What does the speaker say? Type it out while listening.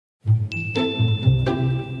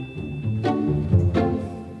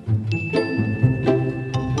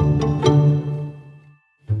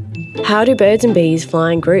How do birds and bees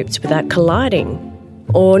fly in groups without colliding?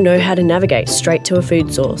 Or know how to navigate straight to a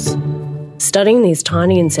food source? Studying these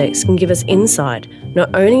tiny insects can give us insight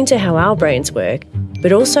not only into how our brains work,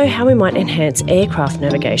 but also how we might enhance aircraft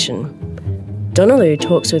navigation. Donna Lu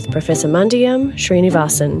talks with Professor Mandiyam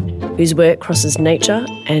Srinivasan, whose work crosses nature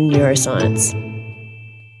and neuroscience.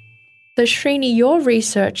 So Srini, your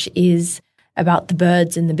research is about the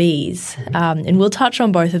birds and the bees, and we'll touch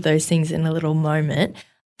on both of those things in a little moment.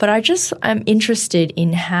 But I'm interested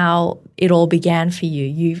in how it all began for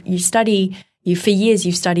you. For years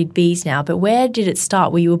you've studied bees now, but where did it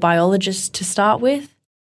start? Were you a biologist to start with?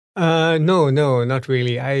 No, not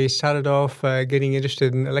really. I started off getting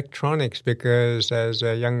interested in electronics because as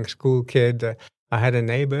a young school kid, I had a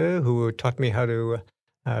neighbor who taught me how to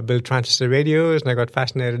build transistor radios, and I got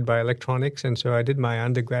fascinated by electronics. And so I did my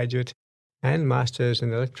undergraduate and master's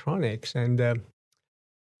in electronics. And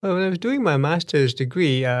when I was doing my master's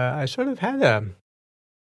degree, I sort of had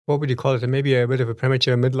what would you call it, maybe a bit of a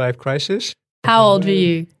premature midlife crisis. How old were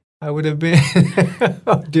you? I would have been,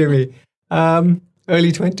 oh dear me,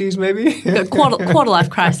 early 20s maybe. Quarter life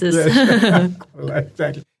crisis.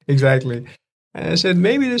 Exactly. And I said,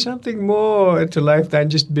 maybe there's something more to life than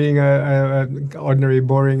just being an ordinary,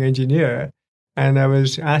 boring engineer. And I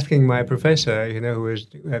was asking my professor, who was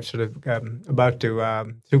sort of about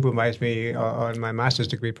to supervise me on my master's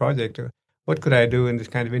degree project, what could I do in this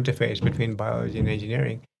kind of interface between biology and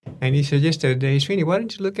engineering? And he suggested, hey, Srini, why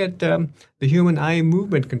don't you look at the human eye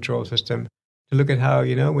movement control system to look at how,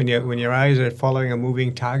 when your eyes are following a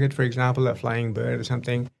moving target, for example, a flying bird or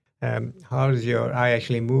something, how does your eye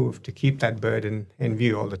actually move to keep that bird in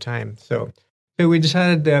view all the time? So we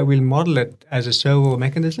decided we'll model it as a servo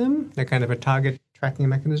mechanism, a kind of a target tracking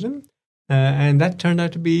mechanism. And that turned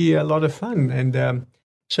out to be a lot of fun. And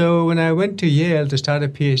so when I went to Yale to start a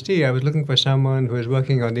PhD, I was looking for someone who was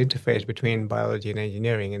working on the interface between biology and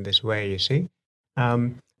engineering in this way, you see.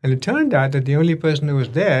 And it turned out that the only person who was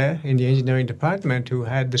there in the engineering department who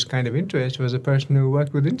had this kind of interest was a person who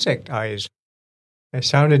worked with insect eyes. It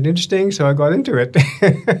sounded interesting, so I got into it.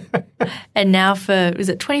 And now was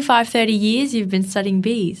it 25, 30 years you've been studying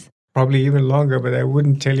bees? Probably even longer, but I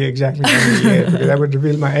wouldn't tell you exactly how many years because that would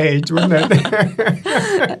reveal my age, wouldn't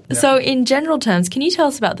it? So in general terms, can you tell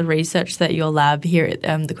us about the research that your lab here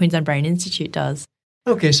at the Queensland Brain Institute does?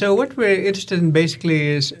 Okay, so what we're interested in basically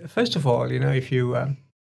is, first of all, if you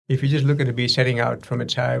just look at a bee setting out from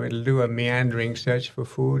its hive, it'll do a meandering search for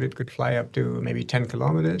food. It could fly up to maybe 10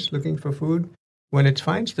 kilometers looking for food. When it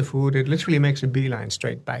finds the food, it literally makes a beeline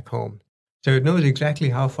straight back home. So it knows exactly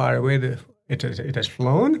how far away it has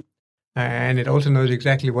flown, and it also knows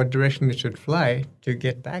exactly what direction it should fly to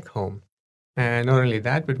get back home. And not only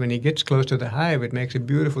that, but when it gets close to the hive, it makes a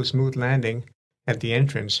beautiful smooth landing at the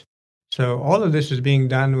entrance. So all of this is being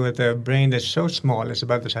done with a brain that's so small, it's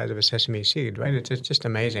about the size of a sesame seed, right? It's just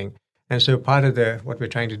amazing. And so part of what we're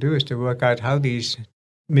trying to do is to work out how these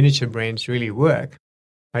miniature brains really work.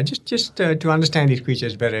 Just to understand these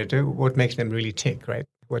creatures better, what makes them really tick, right?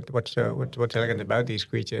 What's elegant about these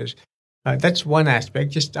creatures? That's one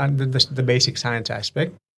aspect, just the basic science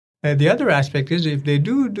aspect. The other aspect is if they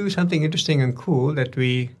do something interesting and cool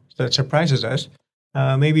that surprises us,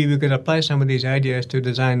 maybe we could apply some of these ideas to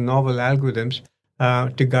design novel algorithms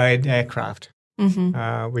to guide aircraft,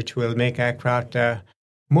 which will make aircraft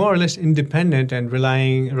more or less independent and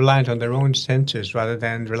reliant on their own senses rather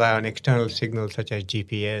than rely on external signals such as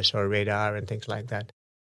GPS or radar and things like that.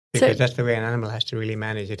 Because that's the way an animal has to really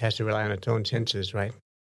manage. It has to rely on its own senses, right?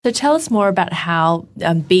 So tell us more about how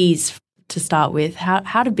bees, to start with,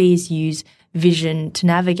 how do bees use vision to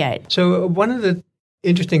navigate? So one of the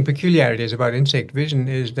interesting peculiarities about insect vision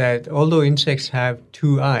is that although insects have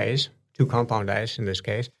two eyes, two compound eyes in this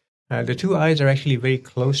case, the two eyes are actually very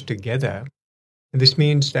close together. This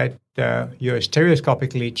means that you're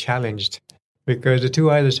stereoscopically challenged because the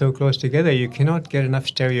two eyes are so close together, you cannot get enough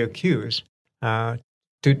stereo cues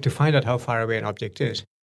to find out how far away an object is.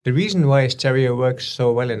 The reason why stereo works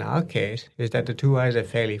so well in our case is that the two eyes are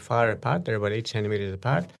fairly far apart. They're about 8 centimeters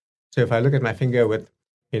apart. So if I look at my finger with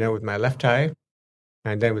my left eye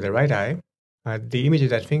and then with the right eye, the image of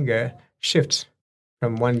that finger shifts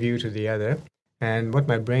from one view to the other. And what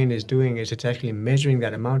my brain is doing is it's actually measuring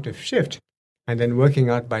that amount of shift and then working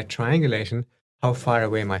out by triangulation how far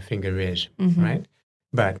away my finger is, right?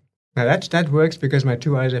 But now that works because my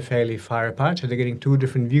two eyes are fairly far apart, so they're getting two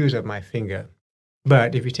different views of my finger.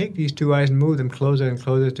 But if you take these two eyes and move them closer and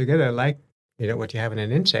closer together, like what you have in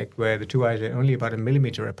an insect, where the two eyes are only about 1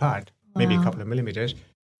 millimeter apart, maybe a couple of millimeters,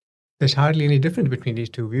 there's hardly any difference between these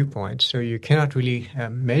two viewpoints, so you cannot really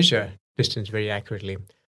measure distance very accurately.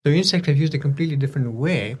 So insects have used a completely different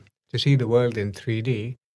way to see the world in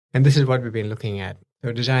 3D. And this is what we've been looking at.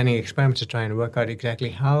 So designing experiments to try and work out exactly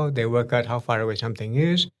how they work out how far away something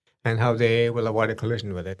is and how they will avoid a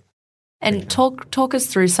collision with it. And talk us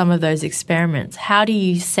through some of those experiments. How do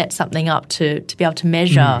you set something up to be able to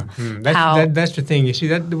measure how... That's the thing. You see,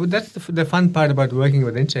 that's the fun part about working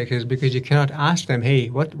with insects is because you cannot ask them, hey,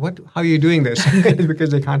 how are you doing this?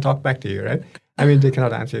 Because they can't talk back to you, right? I mean, they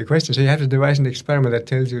cannot answer your question. So you have to devise an experiment that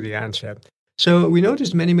tells you the answer. So we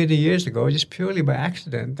noticed many, many years ago, just purely by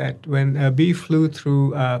accident, that when a bee flew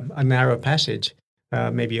through a narrow passage,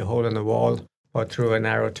 maybe a hole in the wall or through a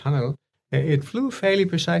narrow tunnel, it flew fairly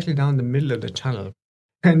precisely down the middle of the tunnel.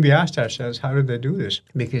 And we asked ourselves, how did they do this?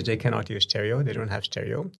 Because they cannot use stereo. They don't have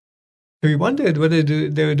stereo. So we wondered whether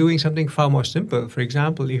they were doing something far more simple. For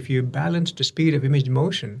example, if you balance the speed of image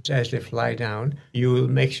motion as they fly down, you will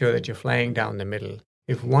make sure that you're flying down the middle.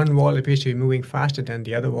 If one wall appears to be moving faster than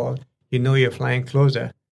the other wall, you know you're flying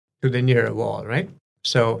closer to the nearer wall, right?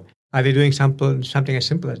 So are they doing something as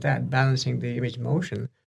simple as that, balancing the image motion?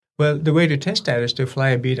 Well, the way to test that is to fly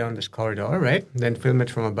a bee down this corridor, right? Then film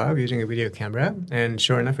it from above using a video camera. And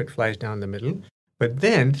sure enough, it flies down the middle. But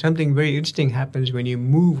then something very interesting happens when you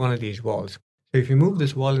move one of these walls. So if you move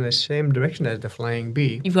this wall in the same direction as the flying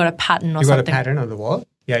bee... You've got a pattern or something. You've got a pattern on the wall.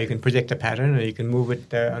 Yeah, you can project a pattern or you can move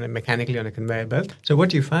it mechanically on a conveyor belt. So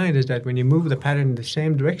what you find is that when you move the pattern in the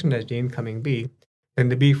same direction as the incoming bee, then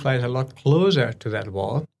the bee flies a lot closer to that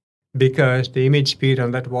wall, because the image speed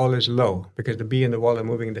on that wall is low, because the bee and the wall are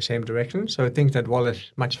moving in the same direction. So it thinks that wall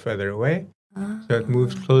is much further away. So it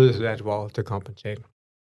moves closer to that wall to compensate.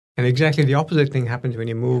 And exactly the opposite thing happens when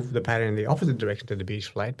you move the pattern in the opposite direction to the bee's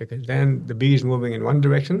flight, because then the bee is moving in one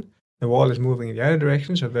direction, the wall is moving in the other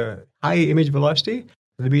direction. So the high image velocity,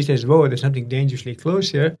 the bee says, whoa, there's something dangerously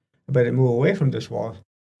close here, I better move away from this wall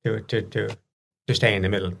to stay in the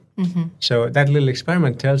middle. Mm-hmm. So that little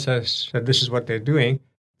experiment tells us that this is what they're doing.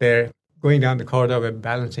 They're going down the corridor by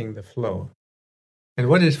balancing the flow. And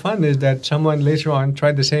what is fun is that someone later on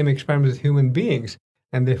tried the same experiment with human beings,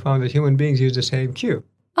 and they found that human beings use the same cue.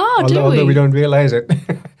 Oh, although we don't realize it.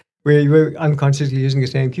 We're unconsciously using the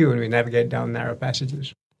same cue when we navigate down narrow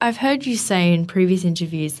passages. I've heard you say in previous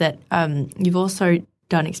interviews that you've also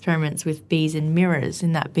done experiments with bees and mirrors,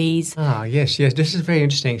 in that bees... Ah, yes. This is very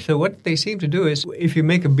interesting. So what they seem to do is, if you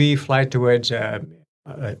make a bee fly towards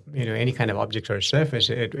any kind of object or surface,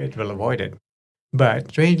 it will avoid it. But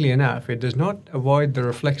strangely enough, it does not avoid the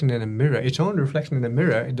reflection in a mirror. Its own reflection in a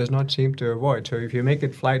mirror, it does not seem to avoid. So if you make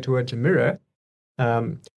it fly towards a mirror,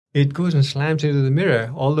 it goes and slams into the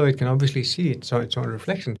mirror, although it can obviously see its own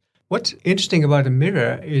reflection. What's interesting about a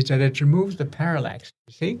mirror is that it removes the parallax,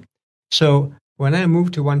 you see? So when I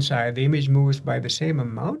move to one side, the image moves by the same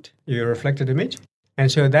amount, your reflected image.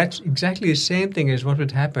 And so that's exactly the same thing as what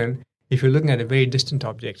would happen if you're looking at a very distant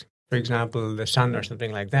object, for example, the sun or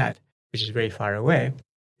something like that, which is very far away,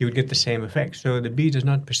 you would get the same effect. So the bee does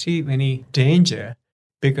not perceive any danger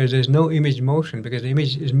because there's no image motion, because the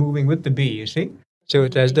image is moving with the bee, you see? So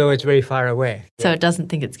it's as though it's very far away. So it doesn't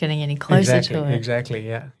think it's getting any closer to it. Exactly,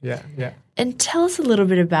 yeah. And tell us a little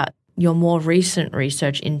bit about your more recent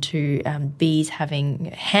research into bees having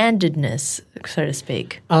handedness, so to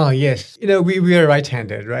speak. Oh, yes. We are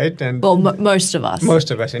right-handed, right? And well, most of us.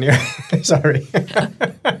 Most of us, anyway. Sorry.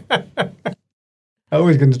 I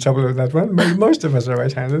always get into trouble with that one. But most of us are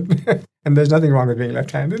right-handed. And there's nothing wrong with being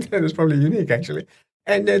left-handed. It's probably unique, actually.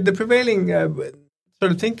 And the prevailing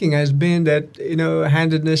sort of thinking has been that,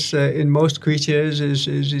 handedness in most creatures is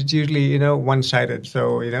usually, one-sided.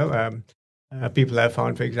 So, people have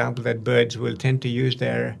found, for example, that birds will tend to use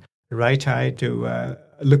their right eye to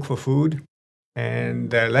look for food and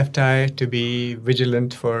their left eye to be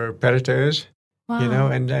vigilant for predators. Wow.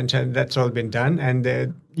 And so that's all been done.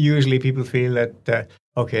 And usually people feel that,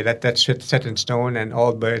 that's set in stone and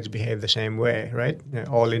all birds behave the same way, right?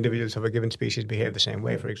 All individuals of a given species behave the same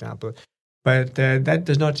way, for example. But that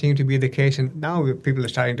does not seem to be the case. And now people are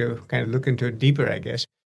starting to kind of look into it deeper, I guess.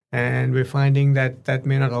 And we're finding that that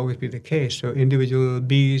may not always be the case. So individual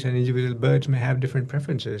bees and individual birds may have different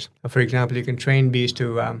preferences. For example, you can train bees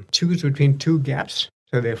to choose between two gaps.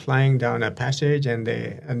 So they're flying down a passage and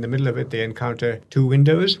in the middle of it, they encounter two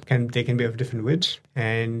windows. They can be of different widths.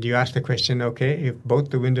 And you ask the question, okay, if both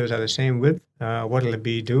the windows are the same width, what will a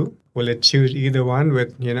bee do? Will it choose either one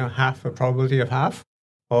with, half a probability of half?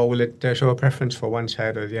 Or will it show a preference for one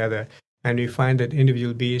side or the other? And we find that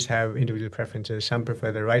individual bees have individual preferences. Some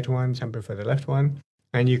prefer the right one, some prefer the left one.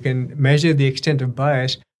 And you can measure the extent of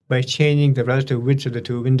bias by changing the relative widths of the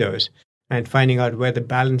two windows and finding out where the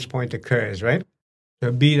balance point occurs, right? So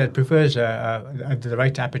a bee that prefers the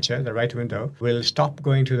right aperture, the right window, will stop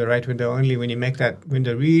going to the right window only when you make that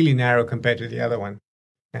window really narrow compared to the other one,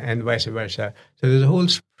 and vice versa. So there's a whole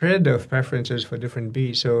spread of preferences for different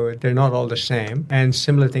bees, so they're not all the same. And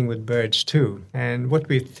similar thing with birds too. And what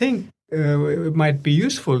we think it might be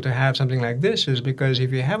useful to have something like this is because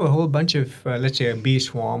if you have a whole bunch of, let's say, a bee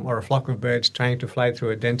swarm or a flock of birds trying to fly through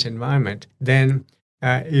a dense environment, then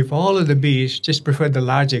if all of the bees just prefer the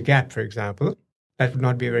larger gap, for example, that would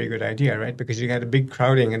not be a very good idea, right? Because you get a big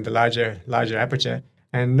crowding in the larger aperture,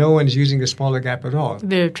 and no one's using the smaller gap at all. A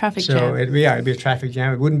bit of traffic jam. So it'd be a traffic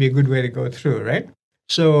jam. It wouldn't be a good way to go through, right?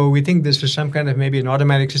 So we think this is some kind of maybe an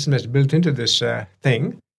automatic system that's built into this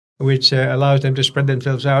thing, which allows them to spread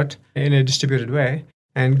themselves out in a distributed way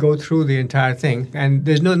and go through the entire thing. And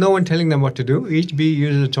there's no one telling them what to do. Each bee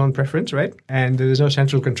uses its own preference, right? And there's no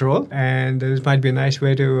central control. And this might be a nice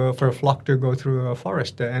way to for a flock to go through a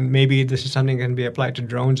forest. And maybe this is something that can be applied to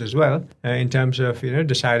drones as well in terms of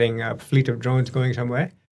deciding a fleet of drones going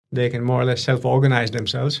somewhere. They can more or less self-organize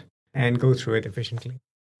themselves and go through it efficiently.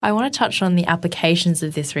 I want to touch on the applications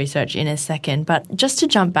of this research in a second, but just to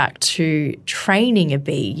jump back to training a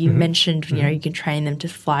bee, you mentioned, you can train them to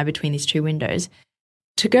fly between these two windows.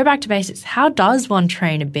 To go back to basics, how does one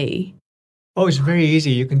train a bee? Oh, it's very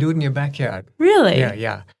easy. You can do it in your backyard. Really?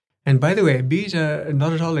 Yeah. And by the way, bees are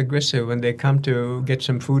not at all aggressive when they come to get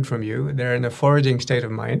some food from you. They're in a foraging state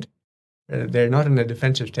of mind. They're not in a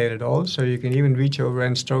defensive state at all. So you can even reach over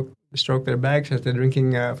and stroke their backs as they're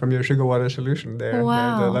drinking from your sugar water solution. They're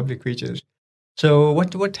lovely creatures. So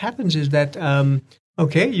what happens is that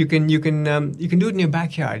you can do it in your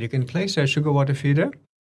backyard. You can place a sugar water feeder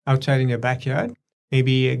outside in your backyard.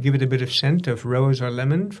 Maybe give it a bit of scent of rose or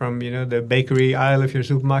lemon from the bakery aisle of your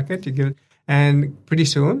supermarket. And pretty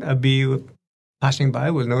soon a bee passing by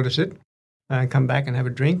will notice it and come back and have a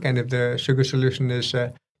drink. And if the sugar solution is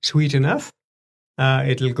sweet enough,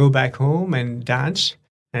 it'll go back home and dance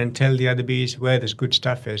and tell the other bees where this good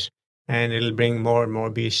stuff is. And it'll bring more and more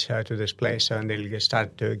bees to this place, and they'll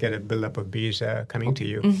start to get a buildup of bees coming to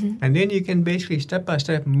you. Mm-hmm. And then you can basically step by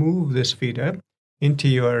step move this feeder into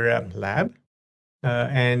your lab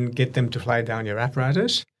and get them to fly down your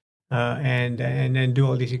apparatus and do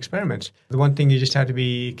all these experiments. The one thing you just have to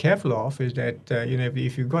be careful of is that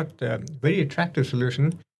if you've got a very attractive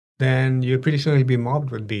solution, then you pretty soon will be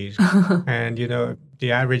mobbed with bees. And,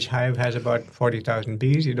 the average hive has about 40,000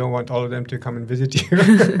 bees. You don't want all of them to come and visit you.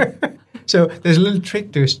 So there's a little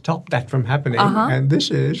trick to stop that from happening. And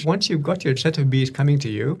this is, once you've got your set of bees coming to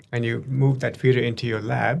you and you move that feeder into your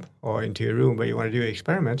lab or into your room where you want to do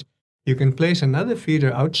experiments, you can place another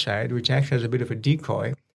feeder outside, which acts as a bit of a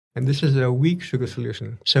decoy. And this is a weak sugar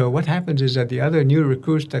solution. So what happens is that the other new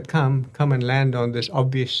recruits that come and land on this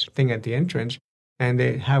obvious thing at the entrance, and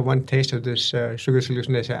they have one taste of this sugar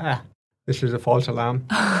solution. They say, this is a false alarm.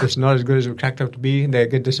 This is not as good as it cracked up to be. They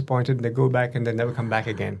get disappointed, and they go back, and they never come back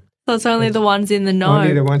again. So it's only the ones in the know.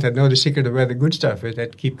 Only the ones that know the secret of where the good stuff is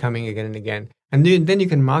that keep coming again and again. And then you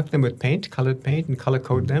can mark them with colored paint, and color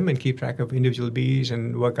code them and keep track of individual bees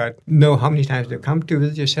and know how many times they've come to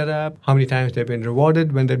visit your setup, how many times they've been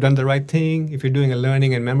rewarded when they've done the right thing. If you're doing a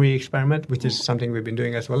learning and memory experiment, which is something we've been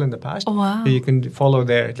doing as well in the past, so you can follow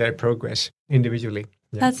their progress individually.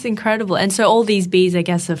 Yeah. That's incredible. And so all these bees, I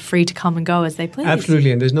guess, are free to come and go as they please.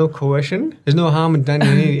 Absolutely. And there's no coercion. There's no harm done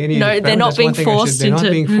in any No, they're not being forced. They're not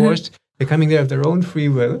being forced. They're coming there of their own free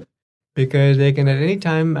will because they can at any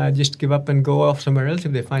time just give up and go off somewhere else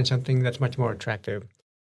if they find something that's much more attractive.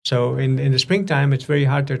 So in the springtime, it's very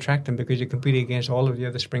hard to attract them because you're competing against all of the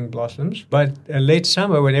other spring blossoms. But late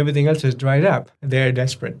summer, when everything else is dried up, they're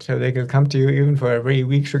desperate. So they can come to you even for a very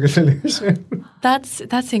weak sugar solution.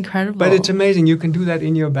 That's incredible. But it's amazing. You can do that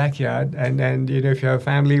in your backyard. And if you have a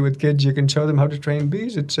family with kids, you can show them how to train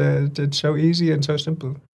bees. It's so easy and so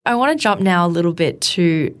simple. I want to jump now a little bit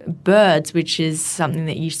to birds, which is something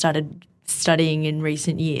that you started studying in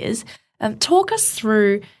recent years. Talk us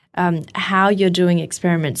through how you're doing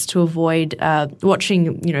experiments to avoid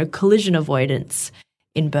watching, collision avoidance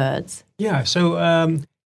in birds. Yeah, so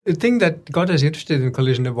the thing that got us interested in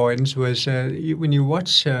collision avoidance was when you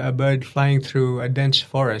watch a bird flying through a dense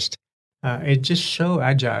forest, it's just so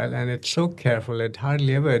agile and it's so careful. It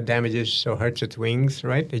hardly ever damages or hurts its wings,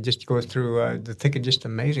 right? It just goes through the thicket just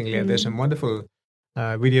amazingly. Mm-hmm. There's some wonderful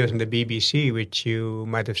videos in the BBC, which you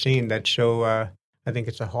might have seen, that show, I think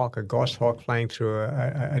it's a goshawk flying through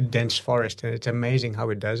a dense forest. And it's amazing how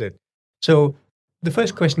it does it. So the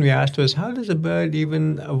first question we asked was, how does a bird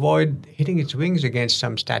even avoid hitting its wings against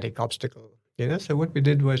some static obstacle? So what we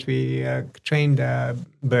did was we trained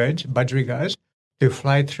birds, budgerigars, to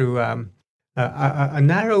fly through a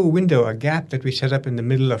narrow window, a gap that we set up in the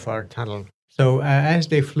middle of our tunnel. So as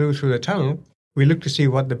they flew through the tunnel, we looked to see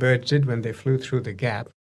what the birds did when they flew through the gap.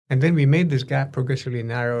 And then we made this gap progressively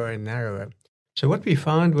narrower and narrower. So what we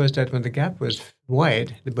found was that when the gap was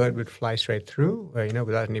wide, the bird would fly straight through,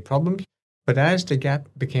 without any problems. But as the gap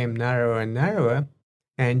became narrower and narrower,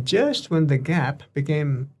 and just when the gap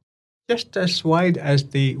became just as wide as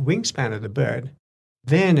the wingspan of the bird,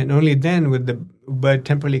 then and only then would the bird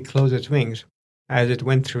temporarily close its wings as it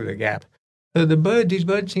went through the gap. So these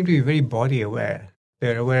birds seem to be very body aware.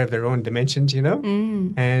 They're aware of their own dimensions,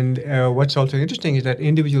 And what's also interesting is that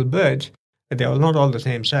individual birds, they're not all the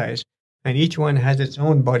same size, and each one has its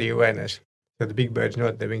own body awareness. So the big birds know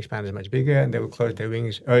that their wingspan is much bigger, and they will close their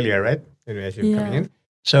wings earlier, right? As you're coming in.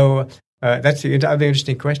 So that's the other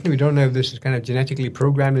interesting question. We don't know if this is kind of genetically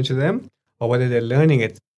programmed into them or whether they're learning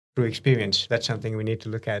it through experience. That's something we need to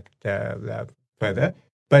look at further.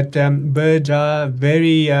 But birds are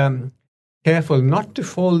very careful not to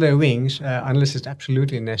fold their wings unless it's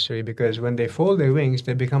absolutely necessary, because when they fold their wings,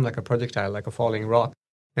 they become like a projectile, like a falling rock,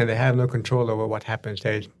 and they have no control over what happens.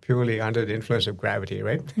 They're purely under the influence of gravity,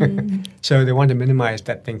 right? So they want to minimize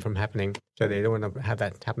that thing from happening, so they don't want to have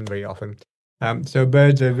that happen very often. So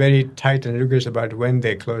birds are very tight and rigorous about when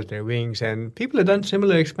they close their wings, and people have done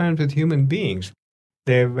similar experiments with human beings.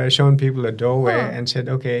 They've shown people a doorway and said,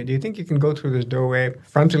 okay, do you think you can go through this doorway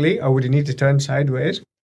frontally, or would you need to turn sideways?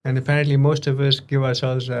 And apparently most of us give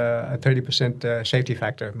ourselves a 30% safety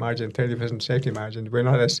factor margin, 30% safety margin. We're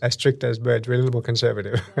not as strict as birds. We're a little more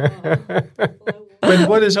conservative. But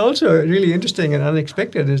what is also really interesting and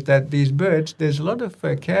unexpected is that these birds, there's a lot of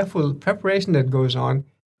careful preparation that goes on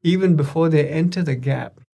even before they enter the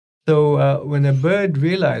gap. So when a bird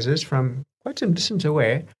realizes from quite some distance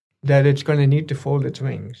away that it's going to need to fold its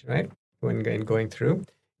wings, right, when going through,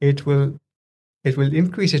 it will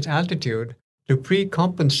increase its altitude to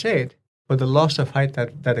pre-compensate for the loss of height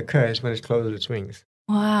that occurs when it closes its wings.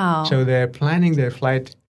 Wow. So they're planning their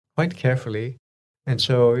flight quite carefully. And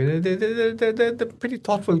so they're pretty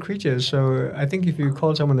thoughtful creatures. So I think if you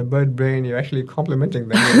call someone a bird brain, you're actually complimenting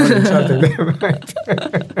them. You're not insulting them,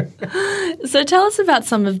 right? So tell us about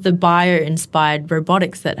some of the bio-inspired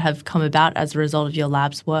robotics that have come about as a result of your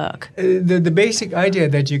lab's work. The basic idea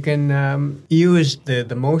that you can use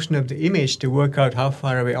the motion of the image to work out how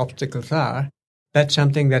far away obstacles are, that's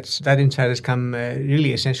something that insight has come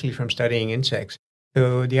really essentially from studying insects.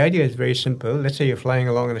 So the idea is very simple. Let's say you're flying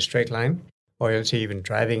along in a straight line, or let's say even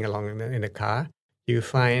driving along in a car. You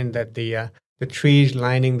find that the trees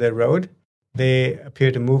lining the road, they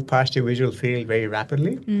appear to move past your visual field very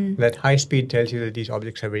rapidly. That high speed tells you that these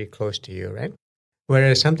objects are very close to you, right?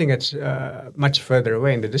 Whereas something that's much further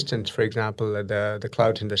away in the distance, for example, the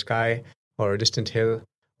clouds in the sky, or a distant hill,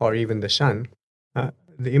 or even the sun,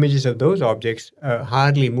 the images of those objects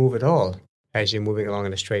hardly move at all as you're moving along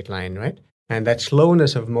in a straight line, right? And that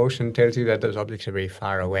slowness of motion tells you that those objects are very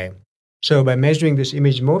far away. So by measuring this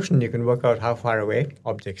image motion, you can work out how far away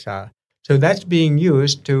objects are. So that's being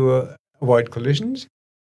used to avoid collisions,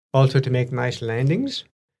 also to make nice landings.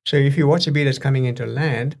 So if you watch a bee that's coming into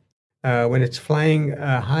land, when it's flying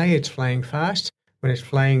high, it's flying fast. When it's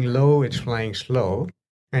flying low, it's flying slow.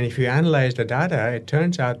 And if you analyze the data, it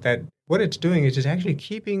turns out that what it's doing is it's actually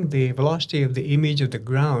keeping the velocity of the image of the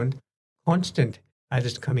ground constant as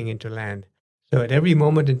it's coming into land. So at every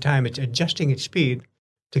moment in time, it's adjusting its speed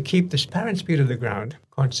to keep the parent speed of the ground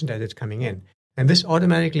constant as it's coming in. And this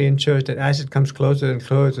automatically ensures that as it comes closer and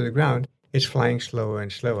closer to the ground, it's flying slower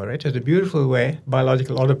and slower, right? So it's a beautiful way,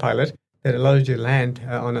 biological autopilot, that allows you to land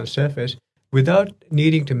on a surface without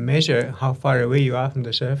needing to measure how far away you are from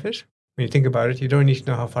the surface. When you think about it, you don't need to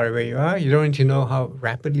know how far away you are. You don't need to know how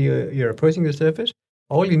rapidly you're approaching the surface.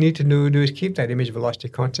 All you need to do is keep that image velocity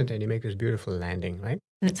constant, and you make this beautiful landing, right?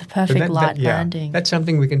 And it's a perfect light landing. That's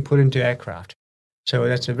something we can put into aircraft. So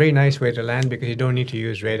that's a very nice way to land because you don't need to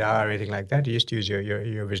use radar or anything like that. You just use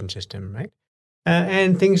your vision system, right?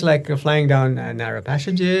 And things like flying down narrow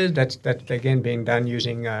passages, that's again being done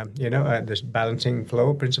using, this balancing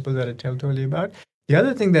flow principle that I told you about. The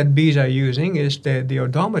other thing that bees are using is the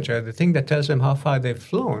odometer, the thing that tells them how far they've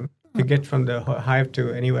flown to get from the hive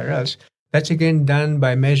to anywhere else. That's again done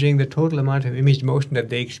by measuring the total amount of image motion that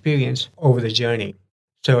they experience over the journey.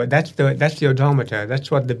 So that's the odometer.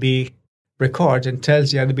 That's what the bee records and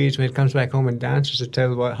tells the other bees when it comes back home and dances to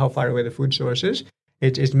tell how far away the food source is.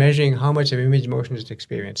 It's measuring how much of image motion is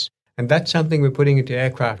experienced. And that's something we're putting into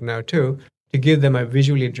aircraft now too, to give them a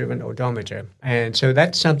visually driven odometer. And so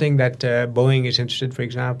that's something that Boeing is interested, for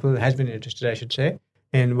example, has been interested, I should say,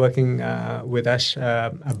 in working with us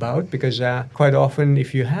about, because quite often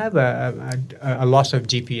if you have a loss of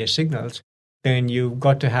GPS signals, then you've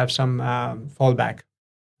got to have some fallback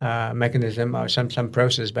mechanism or some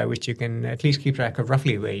process by which you can at least keep track of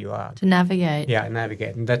roughly where you are. To navigate. Yeah,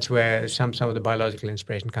 navigate. And that's where some of the biological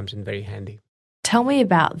inspiration comes in very handy. Tell me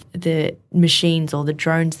about the machines or the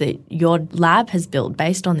drones that your lab has built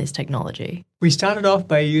based on this technology. We started off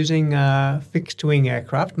by using fixed-wing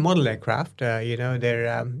aircraft, model aircraft. They're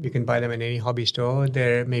you can buy them in any hobby store.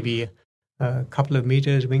 They're maybe a couple of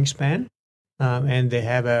meters wingspan, and they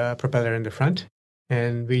have a propeller in the front.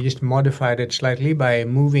 And we just modified it slightly by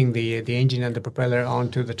moving the engine and the propeller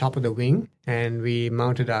onto the top of the wing, and we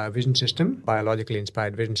mounted our vision system, biologically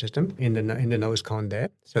inspired vision system, in the nose cone there,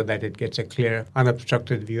 so that it gets a clear,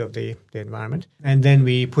 unobstructed view of the environment. And then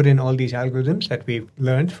we put in all these algorithms that we've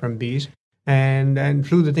learned from bees, and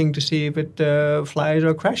flew the thing to see if it flies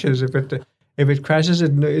or crashes. If it crashes,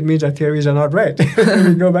 it means our theories are not right.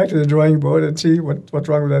 We go back to the drawing board and see what's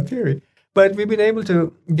wrong with our theory. But we've been able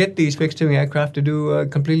to get these fixed-wing aircraft to do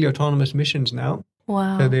completely autonomous missions now.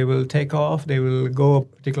 Wow. So they will take off, they will go a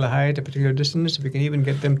particular height, a particular distance. We can even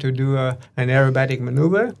get them to do an aerobatic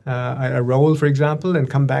maneuver, a roll, for example, and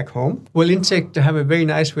come back home. Well, insects have a very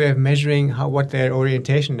nice way of measuring what their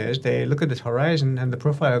orientation is. They look at the horizon and the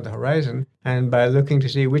profile of the horizon, and by looking to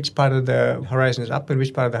see which part of the horizon is up and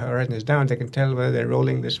which part of the horizon is down, they can tell whether they're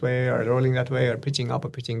rolling this way or rolling that way or pitching up or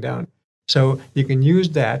pitching down. So you can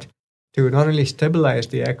use that to not only stabilize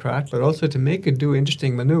the aircraft, but also to make it do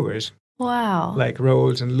interesting maneuvers. Wow. Like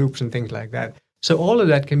rolls and loops and things like that. So all of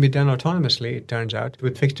that can be done autonomously, it turns out,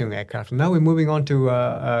 with fixed-wing aircraft. Now we're moving on to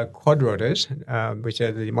quadrotors, which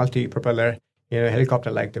are the multi-propeller,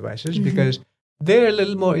 helicopter-like devices, because they're a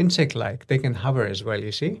little more insect-like. They can hover as well,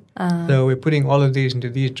 you see. So we're putting all of these into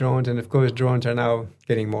these drones, and of course drones are now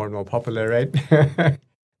getting more and more popular, right?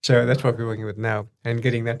 So that's what we're working with now, and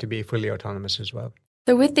getting that to be fully autonomous as well.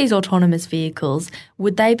 So with these autonomous vehicles,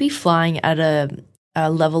 would they be flying at a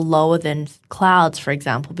level lower than clouds, for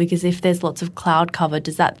example? Because if there's lots of cloud cover,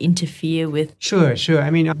 does that interfere with... Sure. I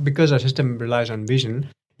mean, because our system relies on vision,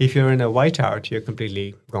 if you're in a whiteout, you're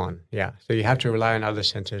completely gone. Yeah. So you have to rely on other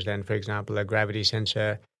sensors then, for example, a gravity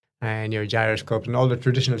sensor and your gyroscopes and all the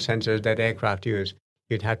traditional sensors that aircraft use.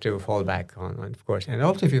 You'd have to fall back on, of course. And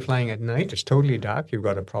also if you're flying at night, it's totally dark, you've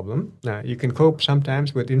got a problem. You can cope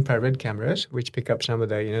sometimes with infrared cameras, which pick up some of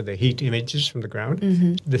the heat images from the ground.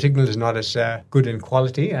 The signal is not as good in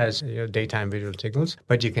quality as daytime visual signals,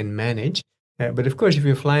 but you can manage. But of course, if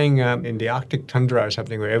you're flying in the Arctic tundra or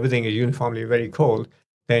something where everything is uniformly very cold,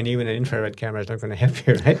 then even an infrared camera is not going to help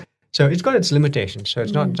you, right? So it's got its limitations. So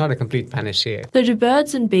it's not a complete panacea. So do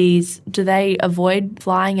birds and bees, do they avoid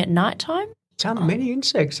flying at nighttime? Many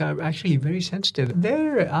insects are actually very sensitive.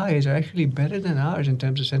 Their eyes are actually better than ours in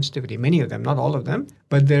terms of sensitivity. Many of them, not all of them.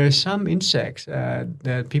 But there are some insects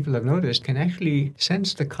that people have noticed can actually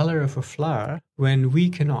sense the color of a flower when we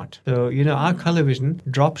cannot. So, our color vision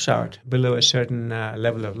drops out below a certain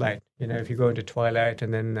level of light. If you go into twilight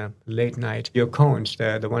and then late night, your cones,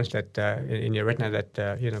 the ones that in your retina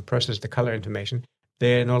that process the color information,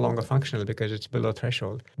 they're no longer functional because it's below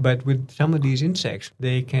threshold. But with some of these insects,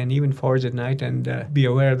 they can even forage at night and be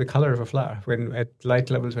aware of the color of a flower at light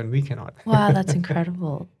levels when we cannot. Wow, that's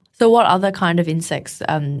incredible. So what other kind of insects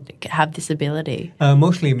have this ability?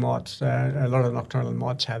 Mostly moths. A lot of nocturnal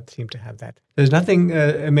moths seem to have that. There's nothing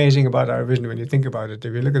amazing about our vision when you think about it.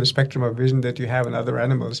 If you look at the spectrum of vision that you have in other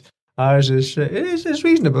animals, ours is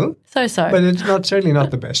reasonable. So. But it's certainly not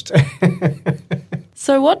the best.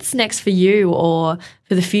 So what's next for you or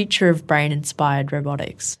for the future of brain-inspired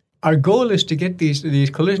robotics? Our goal is to get these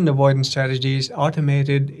collision avoidance strategies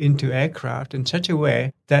automated into aircraft in such a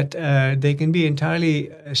way that they can be entirely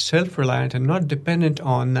self-reliant and not dependent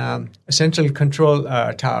on a central control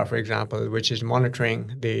tower, for example, which is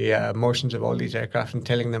monitoring the motions of all these aircraft and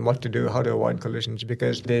telling them what to do, how to avoid collisions,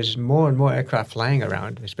 because there's more and more aircraft flying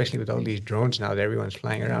around, especially with all these drones now that everyone's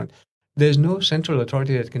flying around. There's no central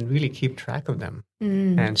authority that can really keep track of them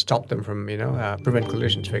and stop them from, prevent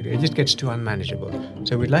collisions. It just gets too unmanageable.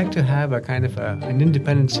 So we'd like to have a kind of an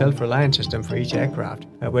independent, self-reliant system for each aircraft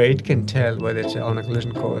where it can tell whether it's on a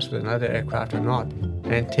collision course with another aircraft or not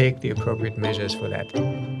and take the appropriate measures for that.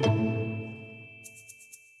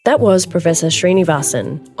 That was Professor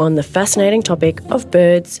Srinivasan on the fascinating topic of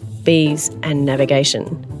birds, bees and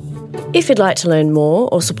navigation. If you'd like to learn more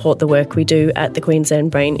or support the work we do at the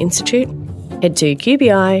Queensland Brain Institute, head to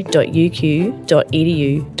qbi.uq.edu.au.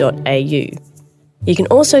 You can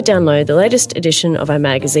also download the latest edition of our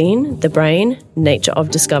magazine, The Brain, Nature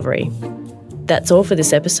of Discovery. That's all for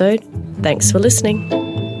this episode. Thanks for listening.